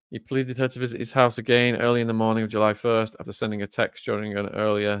 He pleaded her to visit his house again early in the morning of July 1st after sending a text during an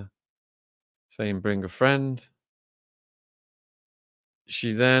earlier saying bring a friend.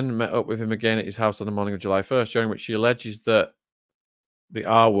 She then met up with him again at his house on the morning of July 1st, during which she alleges that the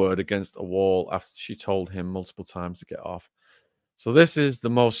R word against a wall after she told him multiple times to get off. So this is the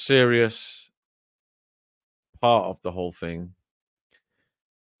most serious part of the whole thing.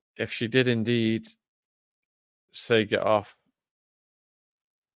 If she did indeed say get off,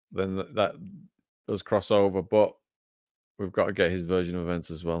 then that does cross over, but we've got to get his version of events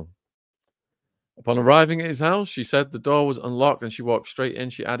as well. Upon arriving at his house, she said the door was unlocked and she walked straight in.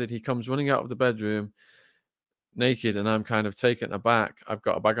 She added, he comes running out of the bedroom naked and I'm kind of taken aback. I've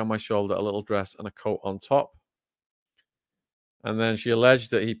got a bag on my shoulder, a little dress and a coat on top. And then she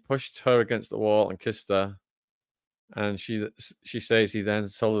alleged that he pushed her against the wall and kissed her. And she says he then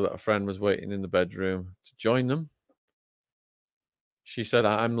told her that a friend was waiting in the bedroom to join them. She said,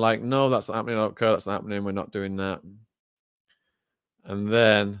 I'm like, no, that's not happening. I don't care. That's not happening. We're not doing that. And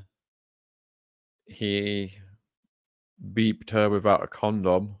then he beeped her without a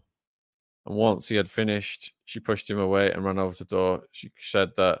condom. And once he had finished, she pushed him away and ran over to the door. She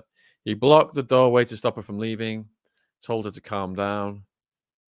said that he blocked the doorway to stop her from leaving, told her to calm down.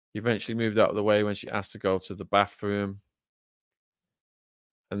 He eventually moved out of the way when she asked to go to the bathroom.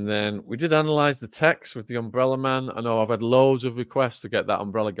 And then we did analyze the text with the umbrella man. I know I've had loads of requests to get that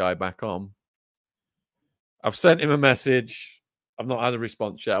umbrella guy back on. I've sent him a message. I've not had a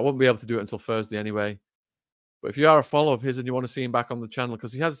response yet. I won't be able to do it until Thursday anyway. But if you are a follower of his and you want to see him back on the channel,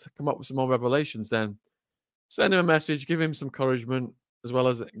 because he has come up with some more revelations, then send him a message, give him some encouragement, as well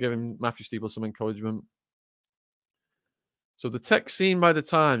as giving Matthew Steeple some encouragement. So the text seen by the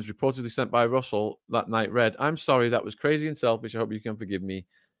Times, reportedly sent by Russell that night, read, I'm sorry, that was crazy and selfish. I hope you can forgive me.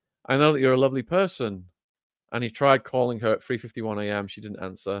 I know that you're a lovely person. And he tried calling her at 3:51 a.m. She didn't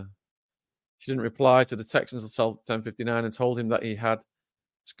answer. She didn't reply to the text until 10:59 and told him that he had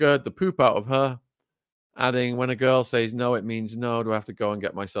scared the poop out of her, adding, when a girl says no, it means no. Do I have to go and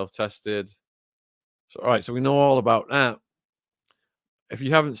get myself tested? So, all right, so we know all about that. If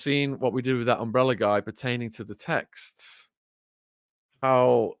you haven't seen what we did with that umbrella guy pertaining to the texts,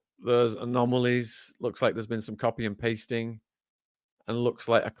 how there's anomalies, looks like there's been some copy and pasting, and looks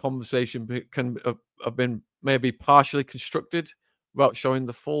like a conversation can have been maybe partially constructed without showing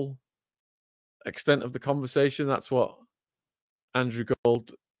the full extent of the conversation. That's what Andrew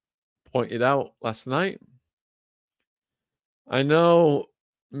Gold pointed out last night. I know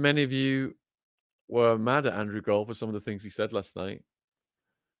many of you were mad at Andrew Gold for some of the things he said last night.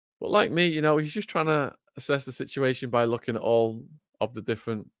 But like me, you know, he's just trying to assess the situation by looking at all of the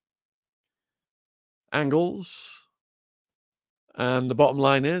different angles. And the bottom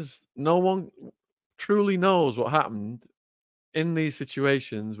line is, no one truly knows what happened in these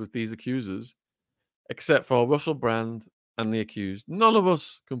situations with these accusers, except for Russell Brand and the accused. None of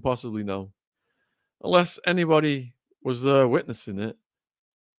us can possibly know, unless anybody was there witnessing it.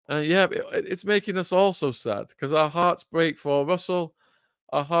 And yeah, it's making us all so sad, because our hearts break for Russell,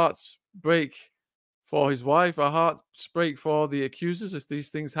 our hearts break for his wife, our hearts break for the accusers if these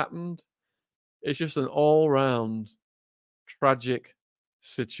things happened. It's just an all-round tragic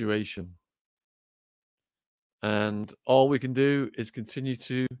situation. And all we can do is continue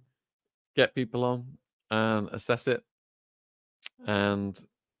to get people on and assess it and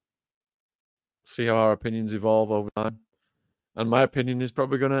see how our opinions evolve over time. And my opinion is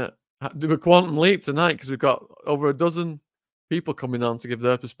probably going to do a quantum leap tonight, because we've got over a dozen people coming on to give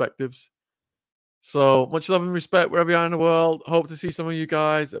their perspectives. So much love and respect wherever you are in the world. Hope to see some of you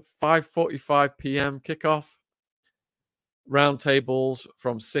guys at 5:45 p.m. kickoff. Roundtables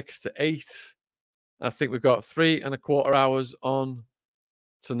from 6 to 8. I think we've got 3.25 hours on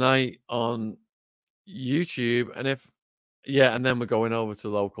tonight on YouTube. And then we're going over to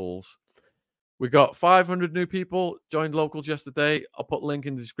locals. We got 500 new people joined locals yesterday. I'll put a link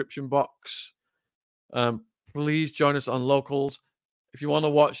in the description box. Please join us on locals. If you want to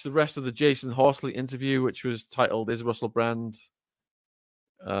watch the rest of the Jason Horsley interview, which was titled, Is Russell Brand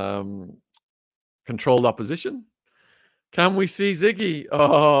Controlled Opposition? Can we see Ziggy?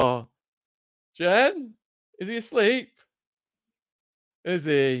 Oh, Jen, is he asleep? Is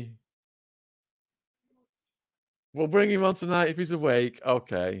he? We'll bring him on tonight if he's awake.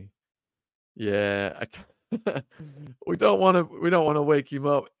 Okay. Yeah. we don't want to wake him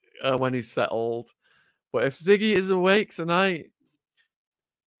up when he's settled. But if Ziggy is awake tonight,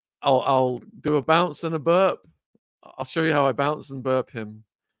 I'll do a bounce and a burp. I'll show you how I bounce and burp him.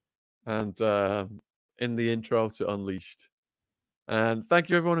 And in the intro to Unleashed. And thank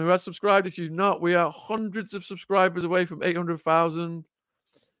you everyone who has subscribed. If you've not, we are hundreds of subscribers away from 800,000.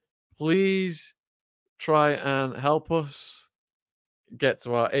 Please try and help us get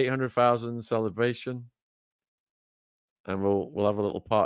to our 800,000 celebration. And we'll have a little party